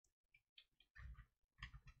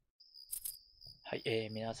はい、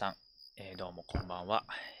皆さん、どうもこんばんは、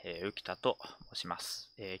浮田と申しま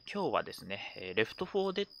す。今日はですね、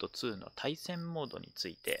Left4DEAD2 の対戦モードにつ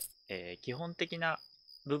いて、基本的な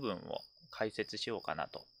部分を解説しようかな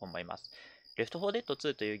と思います。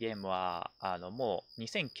Left4DEAD2 というゲームは、もう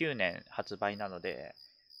2009年発売なので、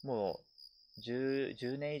もう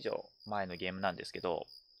10年以上前のゲームなんですけど、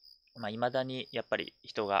未だにやっぱり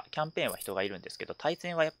キャンペーンは人がいるんですけど、対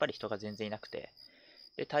戦はやっぱり人が全然いなくて、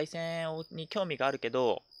で、対戦に興味があるけ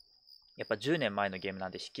ど、やっぱ10年前のゲームな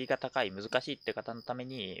んで敷居が高い、難しいって方のため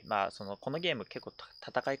に、このゲーム結構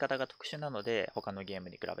戦い方が特殊なので、他のゲーム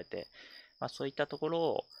に比べて、そういったところ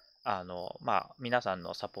を、皆さん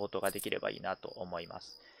のサポートができればいいなと思いま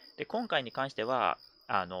す。で、今回に関しては、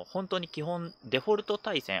本当に基本、デフォルト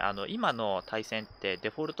対戦、今の対戦ってデ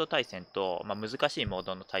フォルト対戦と、難しいモー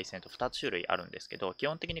ドの対戦と2つ種類あるんですけど、基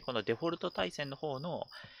本的にこのデフォルト対戦の方の、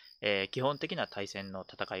基本的な対戦の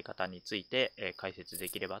戦い方について、解説で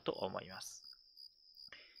きればと思います。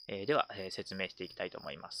では、説明していきたいと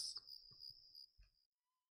思います。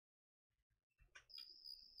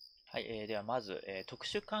はい、ではまず、特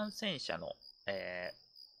殊感染者の、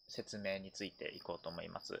説明についていこうと思い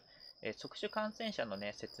ます。特殊感染者の、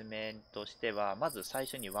説明としては、まず最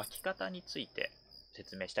初に湧き方について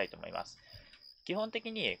説明したいと思います。基本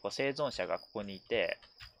的に生存者がここにいて、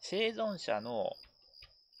生存者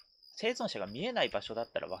が見えない場所だ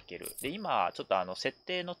ったら分ける。で、今、ちょっと設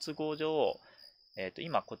定の都合上、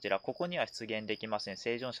今ここには出現できません。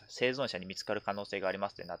生存者に見つかる可能性がありま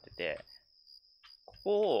すってなってて、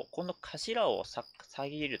この頭を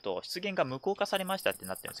遮ると出現が無効化されましたって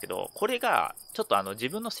なってるんですけど、これがちょっと自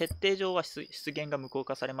分の設定上は出現が無効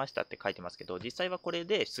化されましたって書いてますけど、実際はこれ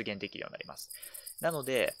で出現できるようになります。なの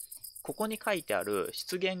で、ここに書いてある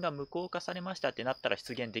出現が無効化されましたってなったら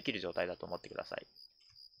出現できる状態だと思ってください。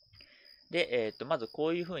で、まずこ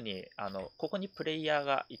ういうふうに、ここにプレイヤー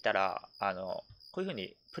がいたら、こういうふう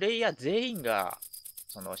に、プレイヤー全員が、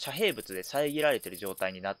遮蔽物で遮られている状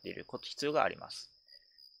態になっている必要があります。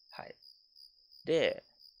はい。で、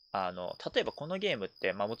例えばこのゲームっ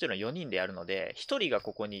て、もちろん4人でやるので、1人が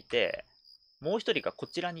ここにいて、もう1人がこ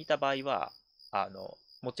ちらにいた場合は、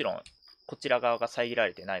もちろん、こちら側が遮ら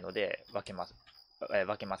れてないので、分けませ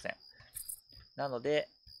ん。なので、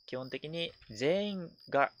基本的に全員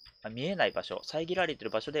が見えない場所、遮られている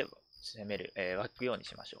場所で湧くように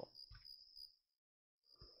しましょう。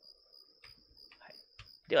はい、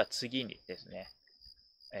では次にですね、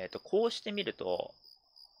こうしてみると、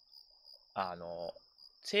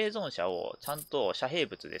生存者をちゃんと遮蔽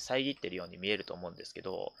物で遮っているように見えると思うんですけ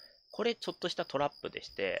ど、これちょっとしたトラップでし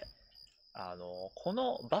て、こ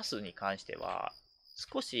のバスに関しては、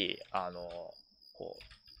少し、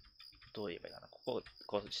どう言えばいいかな、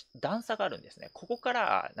段差があるんですね。ここか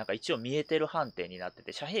らなんか一応見えてる判定になって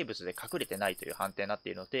て、遮蔽物で隠れてないという判定になって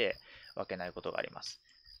いるので、分けないことがあります。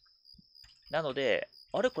なので、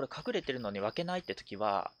あれこれ隠れてるのに分けないって時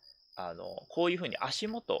は、こういうふうに足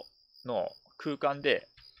元の空間で、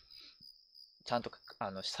ちゃんと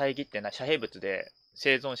遮ってない、遮蔽物で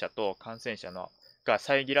生存者と感染者が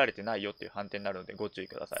遮られてないよっていう判定になるのでご注意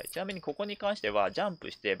ください。ちなみにここに関しては、ジャン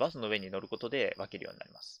プしてバスの上に乗ることで分けるようにな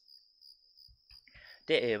ります。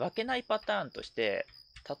で、分けないパターンとして、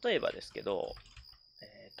例えばですけど、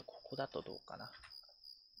ここだとどうかな。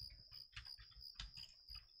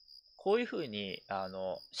こういうふうに、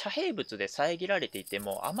遮蔽物で遮られていて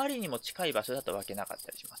も、あまりにも近い場所だと分けなかっ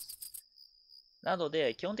たりします。なの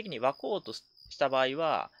で、基本的に分こうとした場合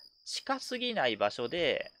は、近すぎない場所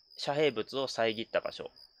で遮蔽物を遮った場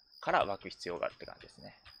所から分く必要があるって感じです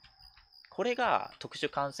ね。これが特殊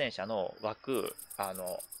感染者の湧く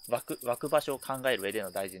場所を考える上での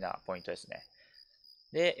大事なポイントですね。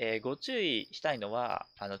で、ご注意したいのは、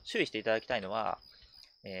注意していただきたいのは、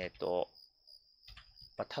例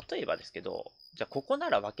えばですけど、じゃあここな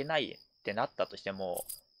ら分けないってなったとしても、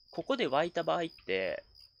ここで湧いた場合って、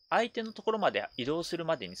相手のところまで移動する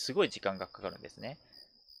までにすごい時間がかかるんですね。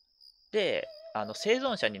で、生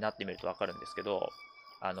存者になってみると分かるんですけど、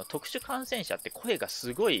特殊感染者って声が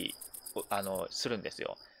すごいするんです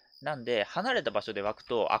よ。なんで、離れた場所で湧く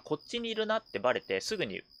と、こっちにいるなってバレて、すぐ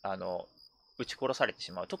に撃ち殺されて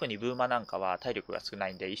しまう。特にブーマなんかは体力が少な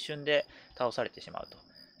いんで、一瞬で倒されてしまうと。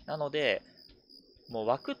なので、もう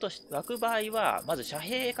湧く場合は、まず遮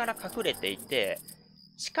蔽から隠れていて、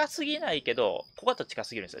近すぎないけど、ここだと近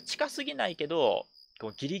すぎるんですよ。近すぎないけど、こ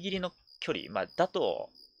うギリギリの距離、だ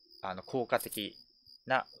と、効果的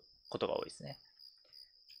なことが多いですね。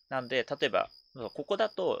なんで、例えば、ここだ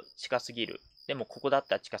と近すぎる。でも、ここだっ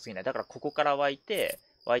たら近すぎない。だから、ここから湧い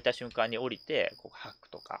た瞬間に降りて、ここ吐く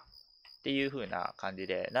とか、っていう風な感じ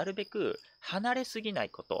で、なるべく離れすぎない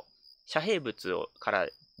こと。遮蔽物から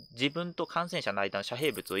自分と感染者の間の遮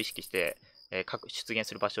蔽物を意識して、出現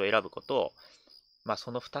する場所を選ぶこと、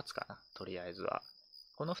その2つかな、とりあえずは。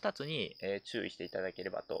この2つに、注意していただけれ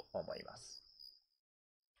ばと思います。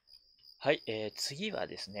はい、次は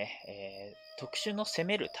ですね、特殊の攻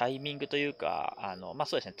めるタイミングというか、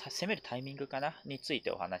そうですね、攻めるタイミングかなについ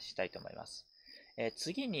てお話ししたいと思います。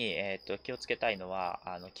次に、気をつけたいの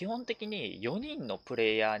は、基本的に4人のプ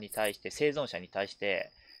レイヤーに対して、生存者に対し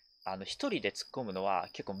て、1人で突っ込むのは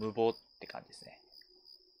結構無謀って感じですね。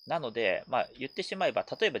なので、言ってしまえば、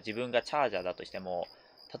例えば自分がチャージャーだとしても、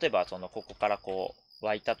例えばここからこう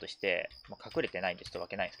湧いたとして、隠れてないんでちょっとわ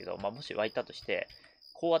けないんですけど、もし湧いたとして、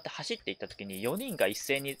こうやって走っていったときに4人が一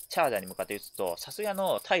斉にチャージャーに向かって撃つと、さすが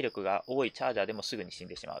の体力が多いチャージャーでもすぐに死ん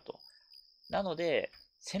でしまうと。なので、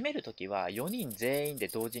攻めるときは4人全員で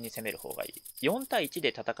同時に攻める方がいい。4対1で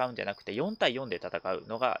戦うんじゃなくて4対4で戦う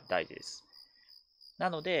のが大事です。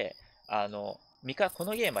なので、こ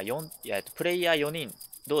のゲームはプレイヤー4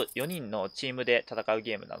人のチームで戦う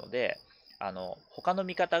ゲームなので、他の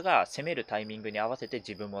味方が攻めるタイミングに合わせて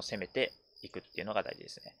自分も攻めていくっていうのが大事で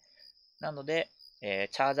すね。なので、チャ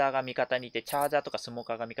ージャーが味方にいて、チャージャーとかスモー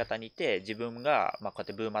カーが味方にいて、自分が、こうやっ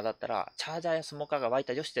てブーマーだったら、チャージャーやスモーカーが湧い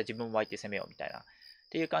た、よし、じゃあ自分も湧いて攻めようみたいな。っ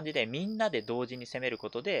ていう感じで、みんなで同時に攻めるこ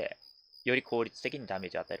とで、より効率的にダメ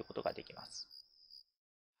ージを与えることができます。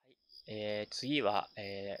次は、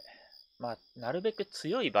なるべく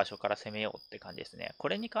強い場所から攻めようって感じですね。こ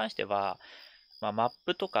れに関しては、マッ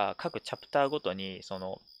プとか各チャプターごとに、そ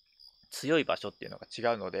の強い場所っていうのが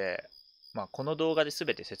違うので、この動画で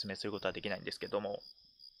全て説明することはできないんですけども、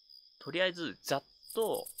とりあえずざっ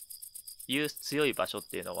と言う強い場所っ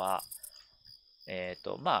ていうのは、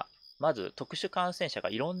まず特殊感染者が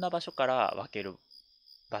いろんな場所から分ける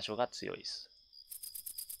場所が強いです。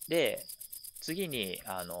で、次に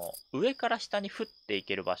上から下に降ってい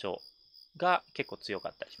ける場所が結構強か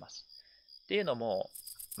ったりします。っていうのも、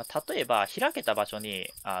例えば開けた場所に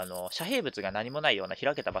遮蔽物が何もないような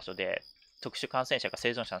開けた場所で特殊感染者が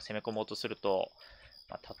生存者に攻め込もうとすると、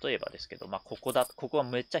例えばですけど、ここは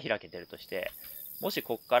めっちゃ開けてるとして、もし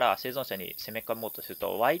ここから生存者に攻め込もうとする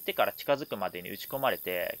と、湧いてから近づくまでに打ち込まれ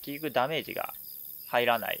て、結局ダメージが入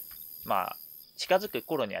らない。近づく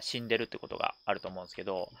頃には死んでるってことがあると思うんですけ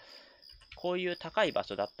ど、こういう高い場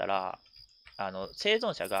所だったら、生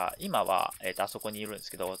存者が今は、あそこにいるんで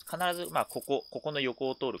すけど、必ず、ここの横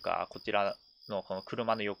を通るか、こちらのこの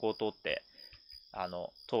車の横を通って、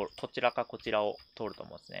こちらかこちらを通ると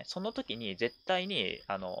思うんですね。その時に絶対に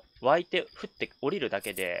湧いて降って降りるだ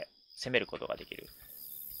けで攻めることができる。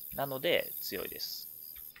なので強いです。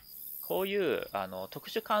こういう特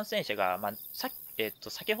殊感染者が、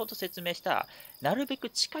先ほど説明したなるべく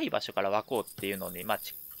近い場所から湧こうっていうのに、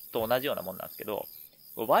と同じようなもんなんですけど、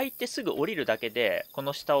湧いてすぐ降りるだけでこ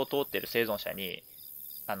の下を通っている生存者に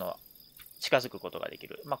近づくことができ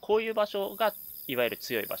る。こういう場所がいわゆる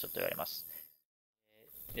強い場所と言われます。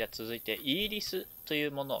では続いて、イーリスとい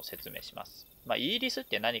うものを説明します。イーリスっ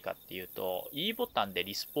て何かっていうと、E ボタンで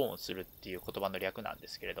リスポーンするっていう言葉の略なんで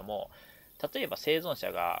すけれども、例えば生存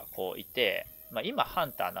者がこういて、今ハ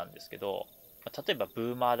ンターなんですけど、例えば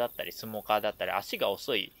ブーマーだったりスモーカーだったり足が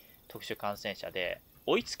遅い特殊感染者で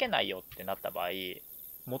追いつけないよってなった場合、生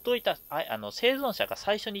存者が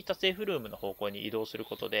最初にいたセーフルームの方向に移動する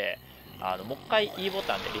ことで、もう一回 E ボ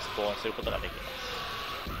タンでリスポーンすることができます。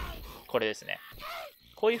これですね。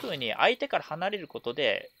こういう風に相手から離れること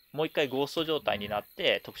でもう一回ゴースト状態になっ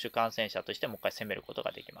て特殊感染者としてもう一回攻めること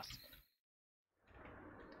ができます。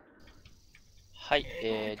はい、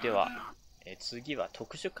では、次は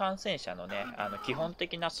特殊感染者のね基本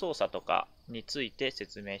的な操作とかについて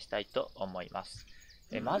説明したいと思います。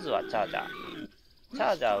まずはチャージャー。チ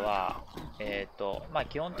ャージャーは、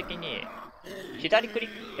基本的に左クリッ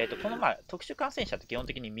ク、特殊感染者って基本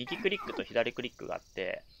的に右クリックと左クリックがあっ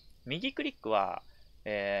て、右クリックは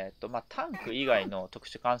タンク以外の特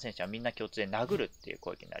殊感染者はみんな共通で殴るっていう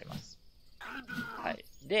攻撃になります。はい。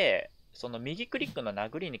で、その右クリックの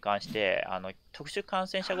殴りに関して、特殊感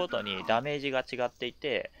染者ごとにダメージが違ってい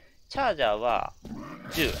て、チャージャーは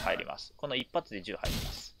10入ります。この一発で10入り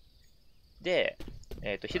ます。で、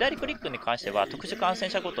左クリックに関しては特殊感染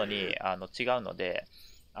者ごとに違うので、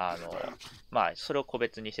それを個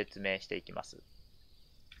別に説明していきます。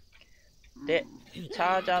で、チ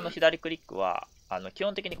ャージャーの左クリックは、基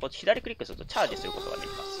本的に左クリックするとチャージすることができ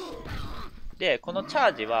ます。で、このチ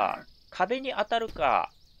ャージは壁に当たる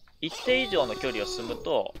か一定以上の距離を進む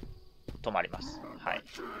と止まります。はい。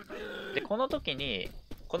で、この時に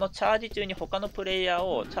このチャージ中に他のプレイヤー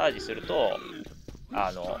をチャージすると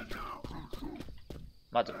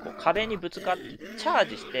まず壁にぶつかってチャー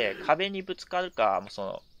ジして壁にぶつかるか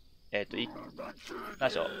何で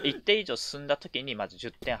しょう、1手以上進んだ時にまず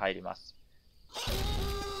10点入ります。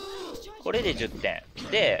これで10点。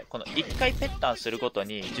で、この1回ペッタンするごと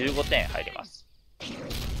に15点入ります。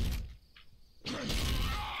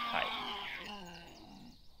はい。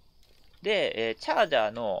で、チャージャ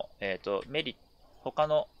ーの、他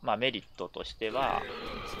の、メリットとしては、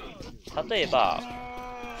例えば、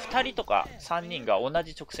2人とか3人が同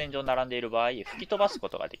じ直線上並んでいる場合、吹き飛ばすこ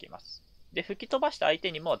とができます。で、吹き飛ばした相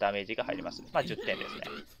手にもダメージが入ります。10点ですね。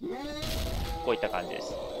こういった感じで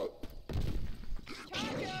す。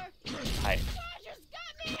はい。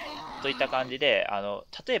といった感じで、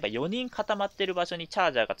例えば4人固まっている場所にチャ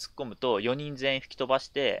ージャーが突っ込むと、4人全員吹き飛ばし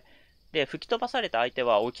て、で、吹き飛ばされた相手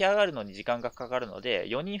は起き上がるのに時間がかかるので、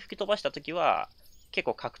4人吹き飛ばしたときは、結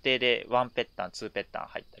構確定で1ペッタン、2ペッタン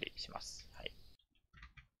入ったりします。はい。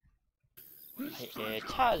チ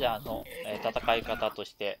ャージャーの、戦い方と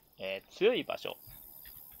して、強い場所。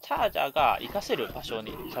チャージャーが活かせる場所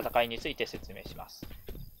に戦いについて説明します。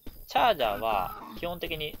チャージャーは基本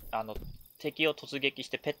的に敵を突撃し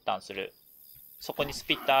てペッタンする。そこにス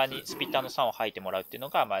ピッターの3を吐いてもらうっていうの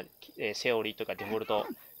が、セオリーというかデフォルト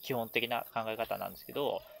基本的な考え方なんですけ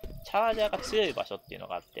ど、チャージャーが強い場所っていうの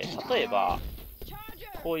があって、例えば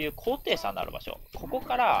こういう高低差のある場所、ここ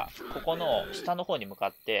からここの下の方に向か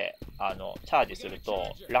ってチャージする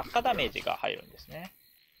と落下ダメージが入るんですね。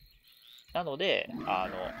なので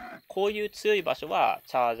こういう強い場所は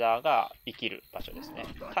チャージャーが生きる場所ですね。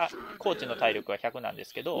コーチの体力は100なんで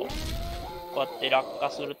すけど、こうやって落下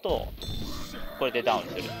するとこれでダウン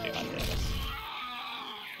するっていう感じになります。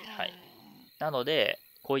はい。なので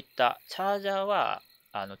こういったチャージャーは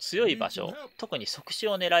強い場所、特に即死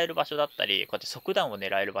を狙える場所だったり、こうやって即断を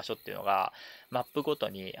狙える場所っていうのがマップごと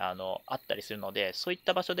にあったりするので、そういっ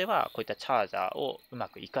た場所ではこういったチャージャーをうま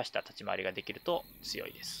く活かした立ち回りができると強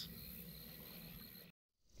いです。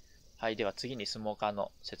はい、では次にスモーカー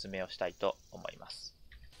の説明をしたいと思います。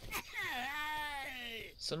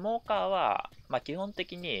スモーカーは、基本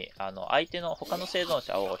的に相手の他の生存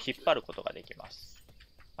者を引っ張ることができます。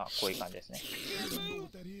こういう感じですね。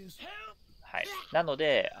はい、なの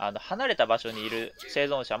で離れた場所にいる生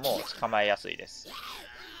存者も捕まえやすいです。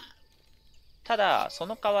ただそ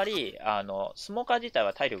の代わりスモーカー自体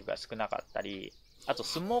は体力が少なかったり、あと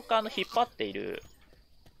スモーカーの引っ張っている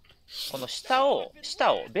この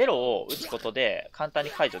ベロを打つことで簡単に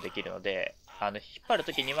解除できるので、引っ張る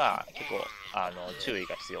ときには結構注意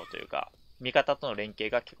が必要というか、味方との連携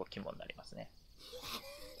が結構肝になりますね。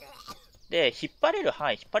で、引っ張れる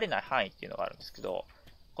範囲、引っ張れない範囲っていうのがあるんですけど、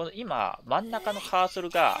この今真ん中のカーソル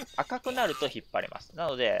が赤くなると引っ張れます。な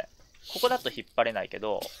のでここだと引っ張れないけ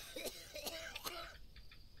ど、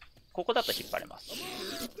ここだと引っ張れます。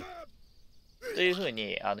というふう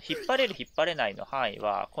に引っ張れる引っ張れないの範囲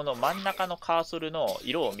はこの真ん中のカーソルの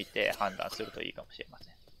色を見て判断するといいかもしれませ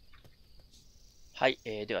ん。はい、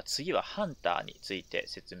では次はハンターについて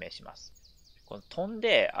説明します。この飛ん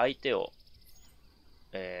で相手の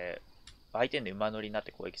馬乗りになっ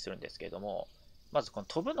て攻撃するんですけれども、まずこの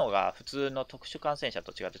飛ぶのが普通の特殊感染者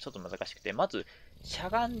と違ってちょっと難しくて、まずしゃ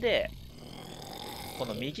がんでこ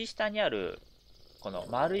の右下にあるこの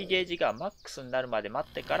丸いゲージがマックスになるまで待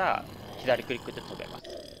ってから左クリックで飛べます。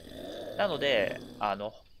なので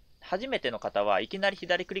初めての方はいきなり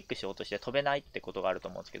左クリックしようとして飛べないってことがあると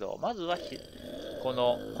思うんですけど、まずはこ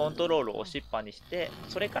のコントロールを押しっぱにして、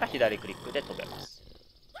それから左クリックで飛べます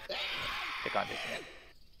って感じですね。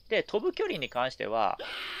で、飛ぶ距離に関しては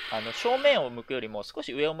正面を向くよりも少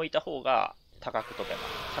し上を向いた方が高く飛べま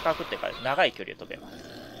す。高くっていうか長い距離で飛べま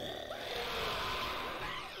す。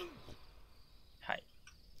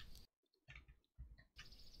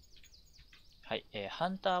はい、ハ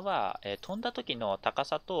ンターは、飛んだ時の高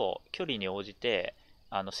さと距離に応じて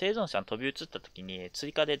生存者に飛び移った時に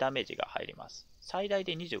追加でダメージが入ります。最大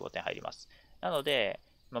で25点入ります。なので、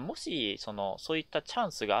もしそういったチャ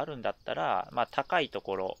ンスがあるんだったら、高いと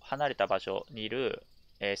ころ離れた場所にいる、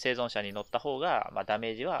生存者に乗った方が、ダ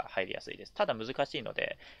メージは入りやすいです。ただ難しいの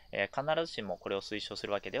で、必ずしもこれを推奨す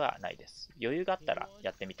るわけではないです。余裕があったら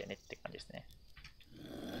やってみてねって感じですね。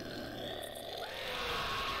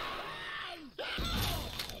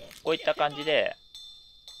こういった感じで、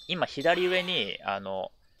今左上に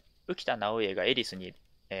浮田直家がエリスに、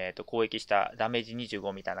攻撃したダメージ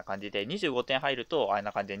25みたいな感じで、25点入るとあん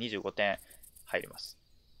な感じで25点入ります。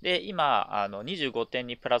で、今25点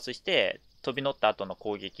にプラスして飛び乗った後の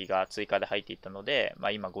攻撃が追加で入っていったので、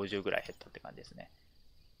今50ぐらい減ったって感じですね。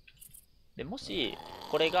でもし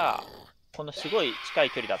これがこのすごい近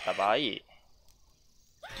い距離だった場合、こ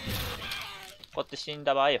うやって死ん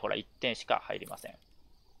だ場合、ほら1点しか入りません。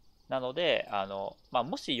なので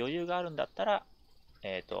もし余裕があるんだったらこ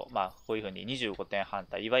ういうふうに25点ハン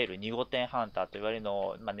ター、いわゆる2、5点ハンターと言われるの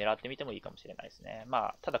を、狙ってみてもいいかもしれないですね。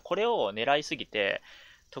ただこれを狙いすぎて、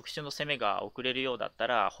特殊の攻めが遅れるようだった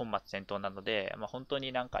ら本末転倒なので、本当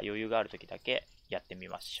になんか余裕があるときだけやってみ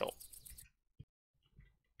ましょ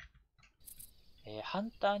う。ハン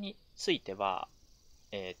ターについては、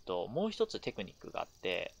もう一つテクニックがあっ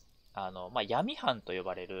て、闇ハンと呼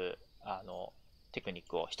ばれるテクニッ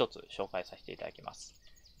クを一つ紹介させていただきます。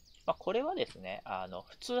これはですね、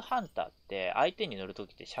普通ハンターって相手に乗ると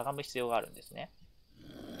きってしゃがむ必要があるんですね。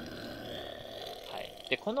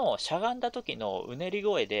で、このしゃがんだ時のうねり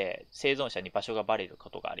声で生存者に場所がバレるこ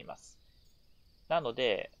とがあります。なの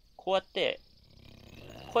で、こうやって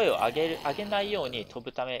声を上げないように飛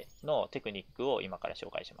ぶためのテクニックを今から紹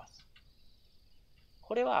介します。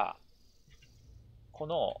これは、こ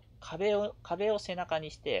の壁を背中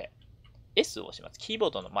にして S を押します。キーボ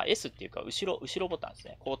ードの、S っていうか後ろボタンです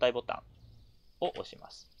ね。交代ボタンを押し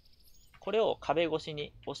ます。これを壁越し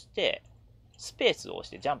に押して、スペースを押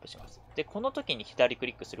してジャンプします。で、この時に左ク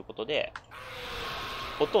リックすることで、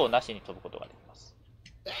音をなしに飛ぶことができます。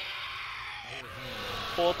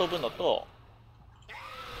こう飛ぶのと、こ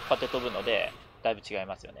うやって飛ぶので、だいぶ違い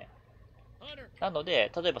ますよね。なの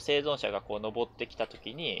で、例えば生存者がこう登ってきた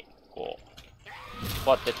時に、こう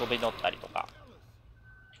やって飛び乗ったりとか、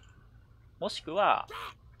もしくは、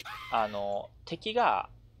敵が、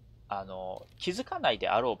気づかないで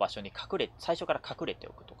あろう場所に最初から隠れて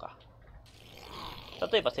おくとか、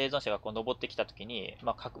例えば生存者がこう登ってきたときに、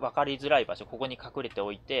分かりづらい場所、ここに隠れて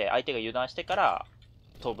おいて、相手が油断してから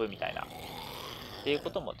飛ぶみたいな、っていうこ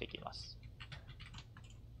ともできます。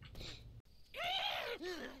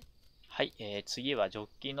はい、次はジョッ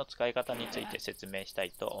キの使い方について説明したい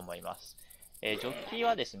と思います。ジョッキ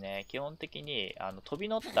はですね、基本的に飛び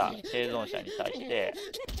乗った生存者に対して、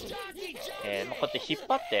こうやって引っ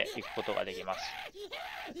張っていくことができます。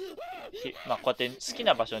こうやって好き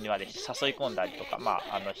な場所にまで誘い込んだりとか、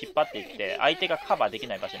引っ張っていって、相手がカバーでき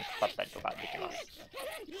ない場所に引っ張ったりとかできます。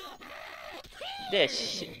で、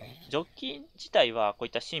ジョッキ自体はこうい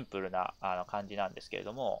ったシンプルな感じなんですけれ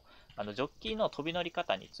ども、ジョッキの飛び乗り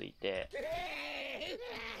方について、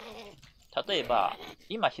例えば、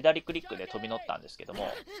今左クリックで飛び乗ったんですけども、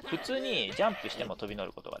普通にジャンプしても飛び乗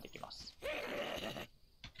ることができます。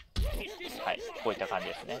はい、こういった感じ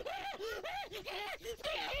ですね。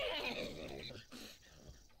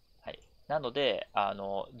はい、なので、ジ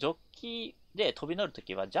ョッキで飛び乗ると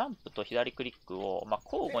きは、ジャンプと左クリックを、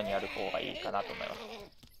交互にやる方がいいかなと思いま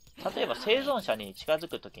す。例えば、生存者に近づ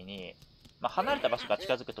くときに、離れた場所から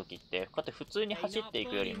近づくときって、こうやって普通に走ってい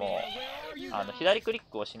くよりも、左クリッ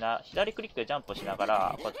クでジャンプをしなが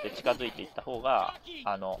ら、こうやって近づいていった方が、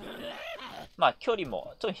距離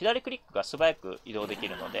も、特に左クリックが素早く移動でき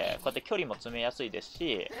るので、こうやって距離も詰めやすいです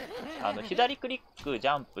し、左クリック、ジ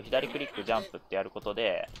ャンプ、左クリック、ジャンプってやること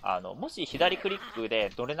で、もし左クリックで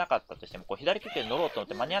乗れなかったとしても、左クリックで乗ろうと思っ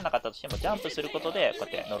て間に合わなかったとしても、ジャンプすることで、こ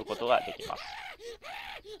うやって乗ることができます。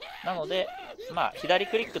なので、左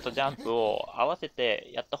クリックとジャンプを合わせて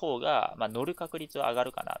やった方が、乗る確率は上が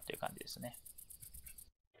るかなという感じですね。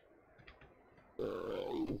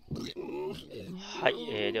は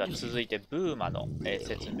い、では続いてブーマの、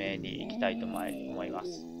説明に行きたいと思いま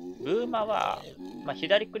す。ブーマは、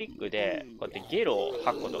左クリックでこうやってゲロを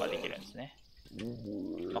吐くことができるんですね。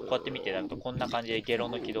こうやって見ていただくとこんな感じでゲロ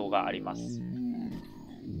の軌道があります。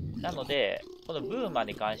なので、このブーマ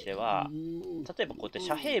に関しては、例えばこうやって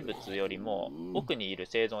遮蔽物よりも奥にいる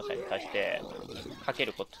生存者に対してかけ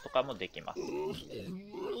ることとかもできます。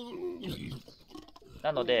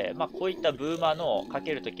なので、こういったブーマのか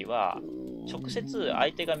けるときは、直接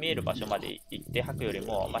相手が見える場所まで行って吐くより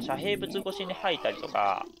も、遮蔽物越しに吐いたりと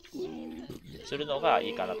かするのがい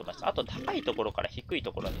いかなと思います。あと、高いところから低い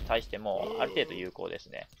ところに対しても、ある程度有効で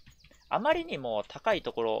すね。あまりにも高い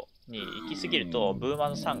ところに行き過ぎると、ブーマ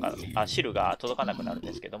の汁が届かなくなるん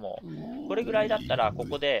ですけども、これぐらいだったら、こ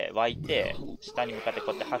こで沸いて、下に向かって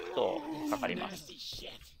こうやって吐くとかかります。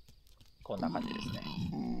こんな感じですね。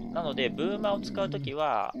なので、ブーマを使うとき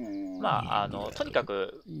は、とにか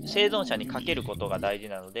く生存者にかけることが大事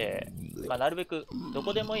なので、なるべくど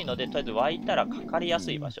こでもいいので、とりあえず沸いたらかかりや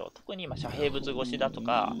すい場所、特に遮蔽物越しだと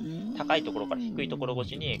か、高いところから低いところ越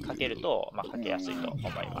しにかけると、かけやすいと思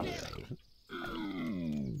います。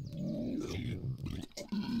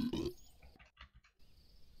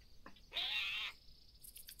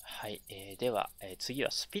はい、では、次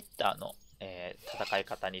はスピッターの戦い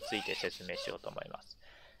方について説明しようと思います。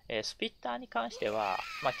スピッターに関しては、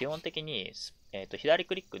基本的に、左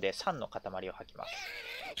クリックで3の塊を吐きま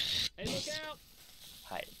す。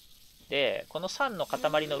はい。で、この3の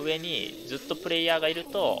塊の上にずっとプレイヤーがいる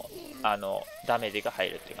と、ダメージが入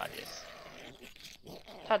るっていう感じです。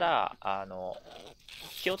ただ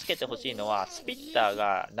気をつけてほしいのは、スピッター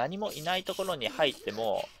が何もいないところに入って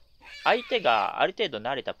も、相手がある程度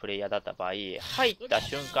慣れたプレイヤーだった場合、入った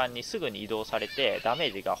瞬間にすぐに移動されてダメ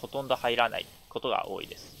ージがほとんど入らないことが多い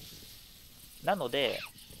です。なので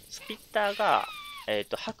スピッターが、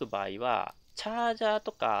吐く場合は、チャージャー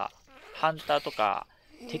とかハンターとか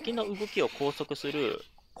敵の動きを拘束する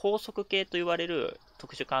拘束系と言われる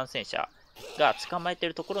特殊感染者が捕まえてい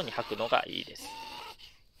るところに吐くのがいいです。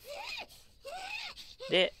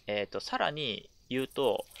で、さらに言う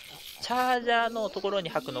と、チャージャーのところに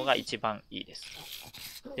吐くのが一番いいです。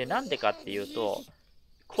で、なんでかっていうと、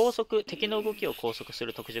敵の動きを拘束す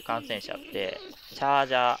る特殊感染者って、チャー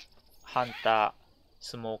ジャー、ハンター、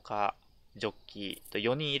スモーカー、ジョッキーと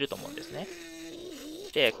4人いると思うんですね。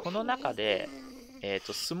で、この中で、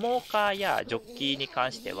スモーカーやジョッキーに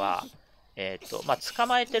関しては、捕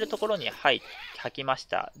まえてるところに吐きまし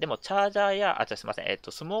た。でも、チャージャーや、すみません、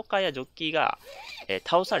スモーカーやジョッキーが、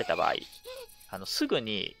倒された場合、すぐ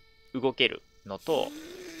に動けるのと、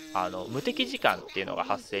無敵時間っていうのが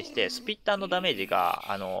発生して、スピッターのダメージが、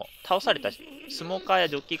スモーカーや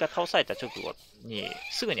ジョッキーが倒された直後に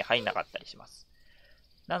すぐに入んなかったりします。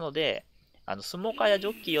なので、スモーカーやジ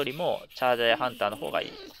ョッキーよりも、チャージャーやハンターの方がい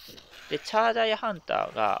い。で、チャージャーやハンタ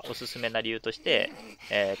ーがおすすめな理由として、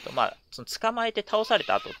その捕まえて倒され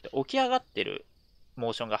た後って起き上がってる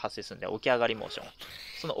モーションが発生するんで、起き上がりモーション。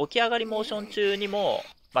その起き上がりモーション中にも、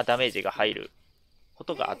ダメージが入るこ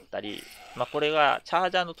とがあったり、これがチャー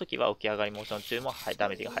ジャーの時は起き上がりモーション中もダ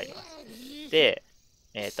メージが入ります。で、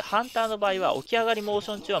ハンターの場合は起き上がりモー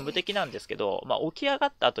ション中は無敵なんですけど、起き上が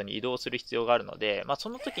った後に移動する必要があるので、そ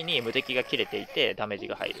の時に無敵が切れていてダメージ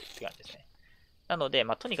が入るって感じですね。なので、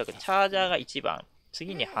とにかくチャージャーが1番、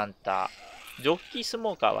次にハンター、ジョッキース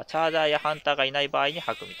モーカーはチャージャーやハンターがいない場合に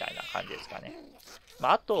吐くみたいな感じですかね。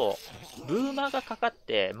あと、ブーマーがかかっ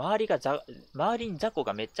て、周りに雑魚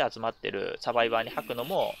がめっちゃ集まってるサバイバーに吐くの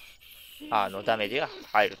も、ダメージが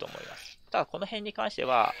入ると思います。ただ、この辺に関して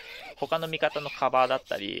は、他の味方のカバーだっ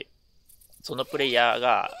たり、そのプレイヤー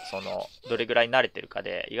が、どれぐらい慣れてるか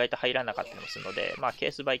で、意外と入らなかったりもするので、ケ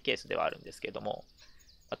ースバイケースではあるんですけども、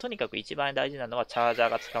とにかく一番大事なのは、チャージャー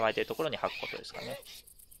が捕まえているところに吐くことですかね。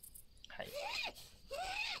はい。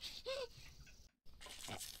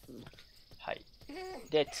はい。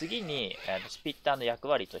で、次に、スピッターの役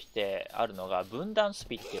割としてあるのが、分断ス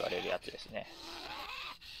ピって言われるやつですね。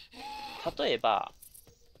例えば、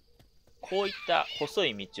こういった細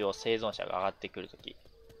い道を生存者が上がってくるとき、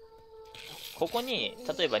ここに、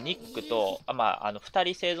例えばニックと、2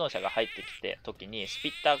人生存者が入ってきてときに、スピ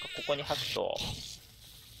ッターがここに吐くと、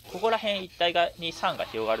ここら辺一帯に酸が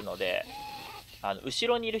広がるので、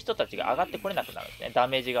後ろにいる人たちが上がってこれなくなるんですね。ダ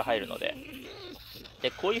メージが入るので。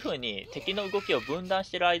で、こういう風に敵の動きを分断し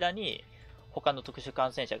ている間に、他の特殊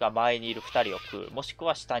感染者が前にいる2人を食う、もしく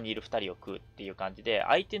は下にいる2人を食うっていう感じで、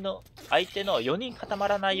相手の4人固ま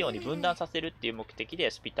らないように分断させるっていう目的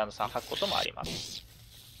でスピッターの3吐くこともあります。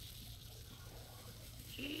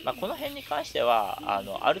この辺に関してはあ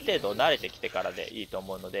る程度慣れてきてからでいいと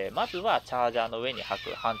思うので、まずはチャージャーの上に吐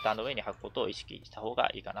く、ハンターの上に吐くことを意識した方が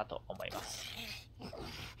いいかなと思います。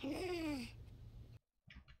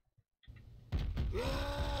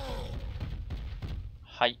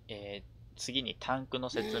はい、次にタンクの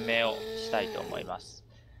説明をしたいと思います。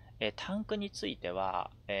タンクについては、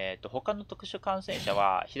他の特殊感染者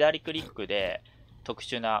は左クリックで特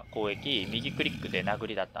殊な攻撃、右クリックで殴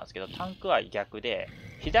りだったんですけど、タンクは逆で、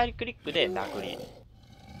左クリックで殴り、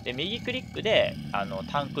で右クリックで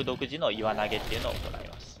タンク独自の岩投げっていうのを行い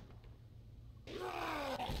ます。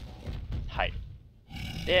はい。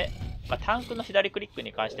で、タンクの左クリック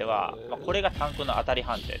に関しては、これがタンクの当たり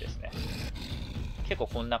判定ですね。結構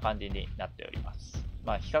こんな感じになっております。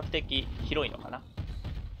比較的広いのかな。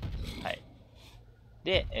はい。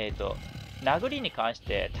で、殴りに関し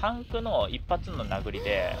てタンクの一発の殴り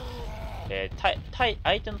で、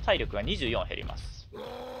相手の体力が24減ります。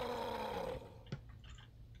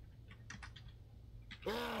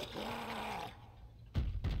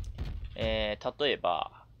例え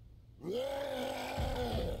ばニ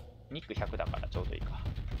ック100だからちょうどいいか。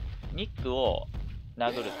ニックを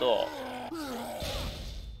殴ると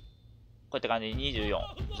こういった感じに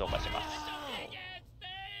24増加します。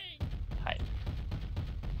はい。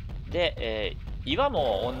で、岩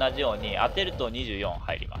も同じように当てると24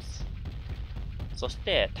入ります。そし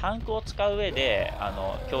てタンクを使う上で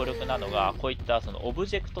強力なのがこういったそのオブ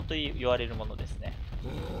ジェクトと言われるものですね。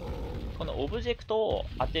このオブジェクトを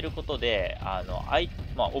当てることで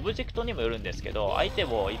オブジェクトにもよるんですけど、相手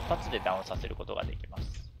を一発でダウンさせることができま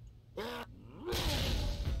す。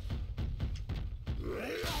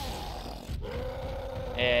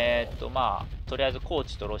とりあえずコー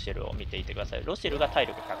チとロシェルを見ていてください。ロシェルが体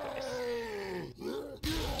力100です。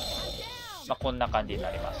こんな感じに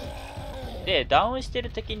なります。で、ダウンしてる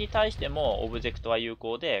敵に対してもオブジェクトは有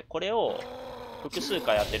効で、これを複数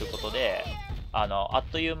回当てることで、あっ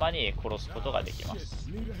という間に殺すことができます。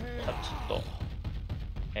ただちょっ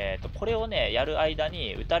と、これをね、やる間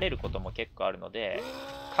に撃たれることも結構あるので、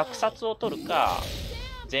格殺を取るか、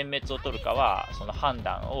全滅を取るかは、その判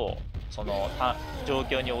断を、その状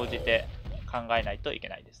況に応じて考えないといけ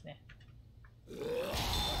ないですね。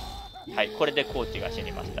はい、これでコーチが死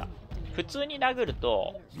にました。普通に殴る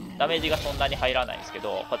とダメージがそんなに入らないんですけど、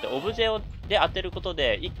こうやってオブジェで当てること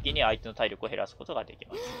で一気に相手の体力を減らすことができ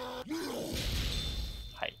ます。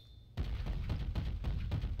はい。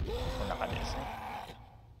こんな感じですね。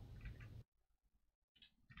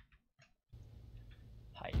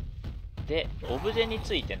はい。で、オブジェに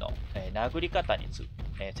ついての、殴り方に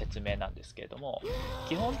説明なんですけれども、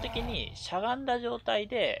基本的にしゃがんだ状態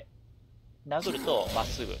で殴るとまっ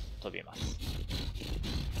すぐ飛びます。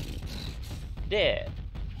で、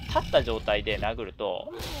立った状態で殴る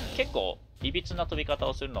と結構いびつな飛び方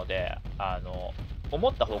をするので、思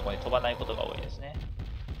った方向に飛ばないことが多いですね。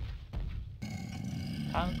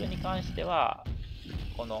タンクに関しては、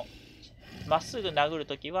このまっすぐ殴る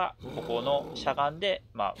ときはここのしゃがんで、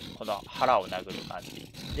この腹を殴る感じ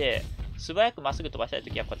で、素早くまっすぐ飛ばしたい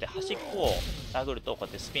ときはこうやって端っこを殴ると、こうや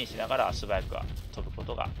ってスピンしながら素早く飛ぶこ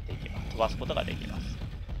とができます。飛ばすことができます。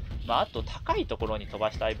あと高いところに飛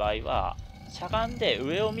ばしたい場合は、しゃがんで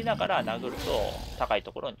上を見ながら殴ると高い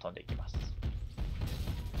ところに飛んでいきます。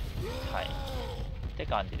はい。って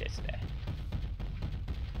感じですね。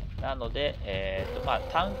なので、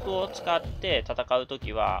タンクを使って戦うと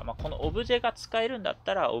きは、このオブジェが使えるんだっ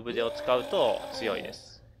たらオブジェを使うと強いで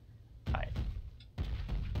す。はい。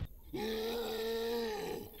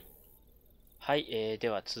はい、で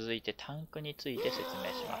は続いてタンクについて説明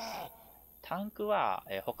します。タンクは、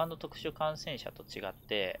他の特殊感染者と違っ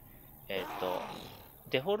て、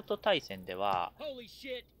デフォルト対戦では、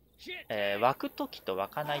湧くときと湧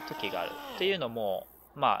かないときがあるっていうのも、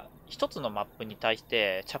一つのマップに対し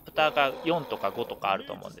てチャプターが4とか5とかある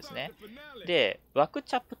と思うんですね。で、湧く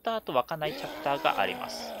チャプターと湧かないチャプターがありま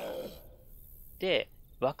す。で、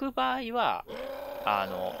湧く場合は、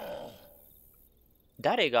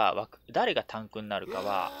誰がタンクになるか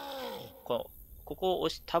は、ここを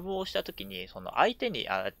タブを押したときに、その相手に、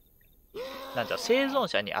生存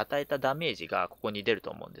者に与えたダメージがここに出る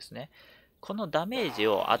と思うんですね。このダメージ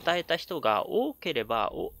を与えた人が多けれ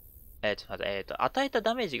ば、与えた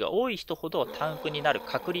ダメージが多い人ほどタンクになる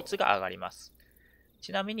確率が上がります。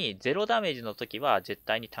ちなみに、0ダメージの時は絶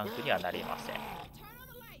対にタンクにはなりません。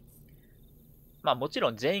もち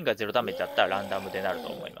ろん全員が0ダメージだったらランダムでなると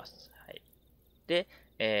思います。はい、で、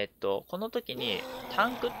この時にタ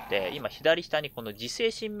ンクって今左下にこの自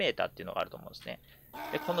制心メーターっていうのがあると思うんですね。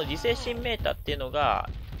で、この自制心メーターっていうのが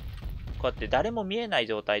こうやって誰も見えない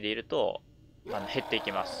状態でいると減ってい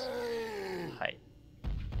きます。はい。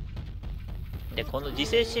で、この自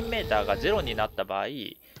制心メーターが0になった場合、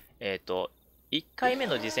1回目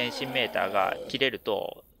の自制心メーターが切れる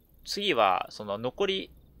と、次はその残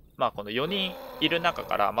り、この4人いる中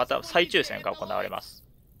からまた再抽選が行われます。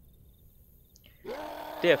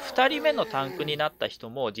で、2人目のタンクになった人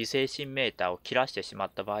も自制心メーターを切らしてしまっ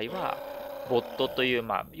た場合は、ボットという、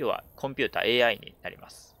要はコンピューター AI になりま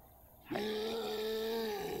す。はい。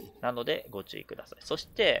なのでご注意ください。そし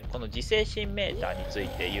てこの自制心メーターについ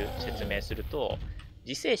て説明すると、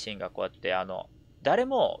自制心がこうやって誰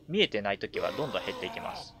も見えてないときはどんどん減っていき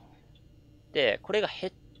ます。で、これが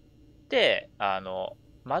減って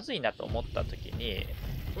まずいなと思ったときに、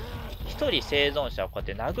1人生存者をこうやっ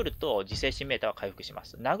て殴ると自制心メーターは回復しま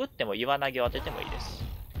す。殴っても岩投げを当ててもいいです。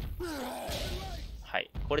は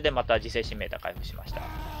い。これでまた自制心メーター回復しました。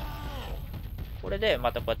これで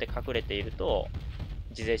またこうやって隠れていると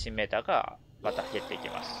自制心メーターがまた減っていき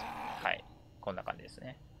ます。はい。こんな感じです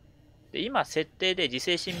ね。で、今設定で自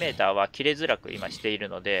制心メーターは切れづらく今している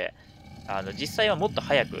ので、実際はもっと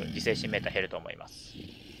早く自制心メーター減ると思います。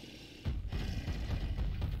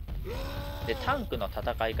で、タンクの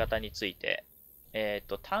戦い方について、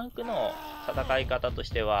タンクの戦い方とし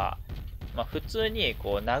ては、普通に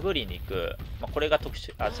こう殴りに行く、これが生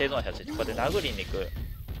存者としてこうやって殴りに行く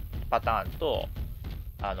パターンと、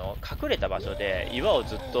隠れた場所で岩を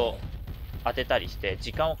ずっと当てたりして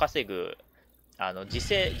時間を稼ぐ自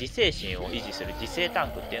制心を維持する自制タ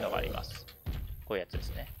ンクっていうのがあります。こういうやつで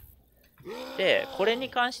すね。で、これに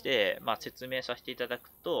関して、説明させていただ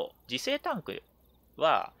くと、自制タンク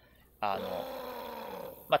は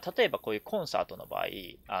例えばこういうコンサートの場合、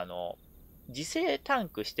自制タン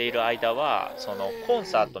クしている間はそのコン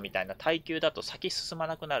サートみたいな耐久だと先進ま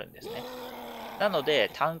なくなるんですね。なの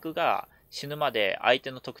でタンクが死ぬまで相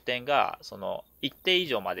手の得点がその一定以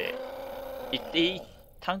上まで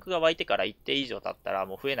タンクが湧いてから一定以上経ったら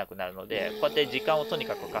もう増えなくなるので、こうやって時間をとに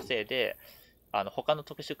かく稼いで他の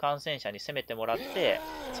特殊感染者に攻めてもらって、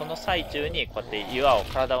その最中にこうやっ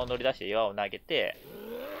て体を乗り出して岩を投げて、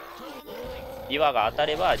岩が当た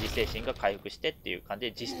れば自制心が回復してっていう感じ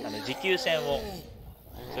で持久戦を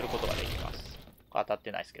することができます。当たっ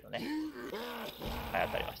てないですけどね。はい、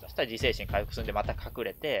当たりました。そしたら自制心回復するんでまた隠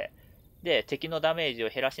れて、で敵のダメージを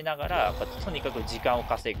減らしながらこうやってとにかく時間を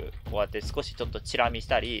稼ぐ。こうやって少しちょっとチラ見し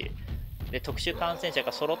たりで、特殊感染者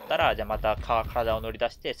が揃ったらじゃあまた体を乗り出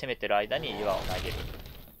して攻めてる間に岩を投げる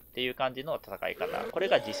っていう感じの戦い方。これ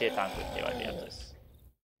が自制タンクって言われるやつです。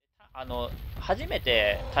初め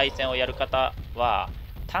て対戦をやる方は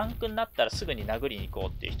タンクになったらすぐに殴りに行こう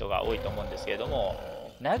っていう人が多いと思うんですけれども、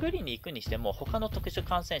殴りに行くにしても他の特殊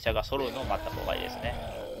感染者が揃うのを待った方がいいですね。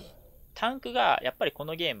タンクがやっぱりこ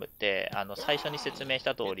のゲームって最初に説明し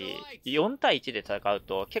た通り4対1で戦う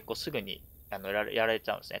と結構すぐにやられち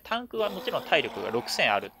ゃうんですね。タンクはもちろん体力が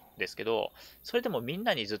6000あるんですけど、それでもみん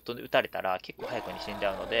なにずっと撃たれたら結構早くに死んじ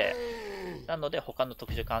ゃうので、なので他の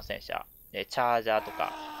特殊感染者、チャージャーと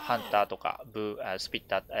かハンターとかスピッ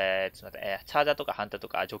ター、チャージャーとかハンターと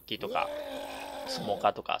かジョッキーとかスモーカ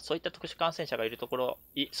ーとかそういった特殊感染者がいるところ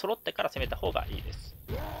揃ってから攻めた方がいいです。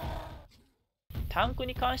タンク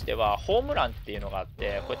に関してはホームランっていうのがあっ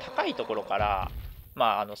て、これ高いところから、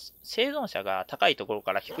生存者が高いところ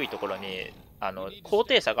から低いところに高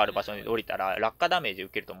低差がある場所に降りたら落下ダメージ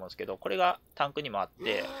受けると思うんですけど、これがタンクにもあっ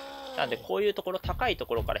て、なんでこういうところ高いと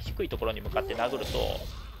ころから低いところに向かって殴ると、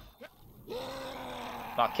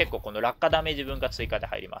結構この落下ダメージ分が追加で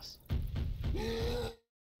入ります。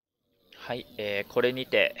はい、これに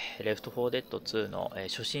て LEFT4DEAD2 の、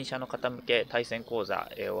初心者の方向け対戦講座、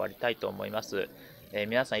終わりたいと思います。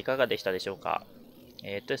皆さんいかがでしたでしょうか。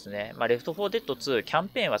ですね、LEFT4DEAD2 キャン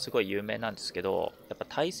ペーンはすごい有名なんですけど、やっぱ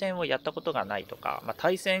対戦をやったことがないとか、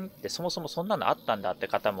対戦ってそもそもそんなのあったんだって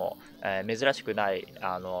方も、珍しくない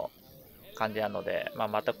感じなので、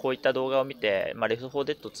またこういった動画を見て、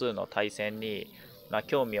LEFT4DEAD2 の対戦に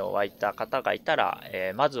興味を湧いた方がいたら、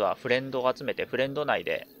まずはフレンドを集めてフレンド内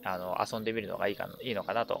で遊んでみるのがいいの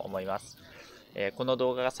かなと思います。この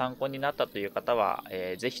動画が参考になったという方は、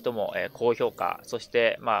ぜひとも高評価、そし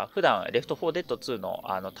て普段 Left4Dead2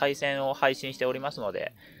 の対戦を配信しておりますの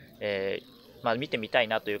で、見てみたい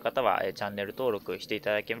なという方はチャンネル登録してい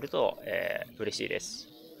ただけると嬉しいです。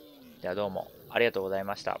ではどうもありがとうござい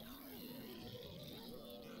ました。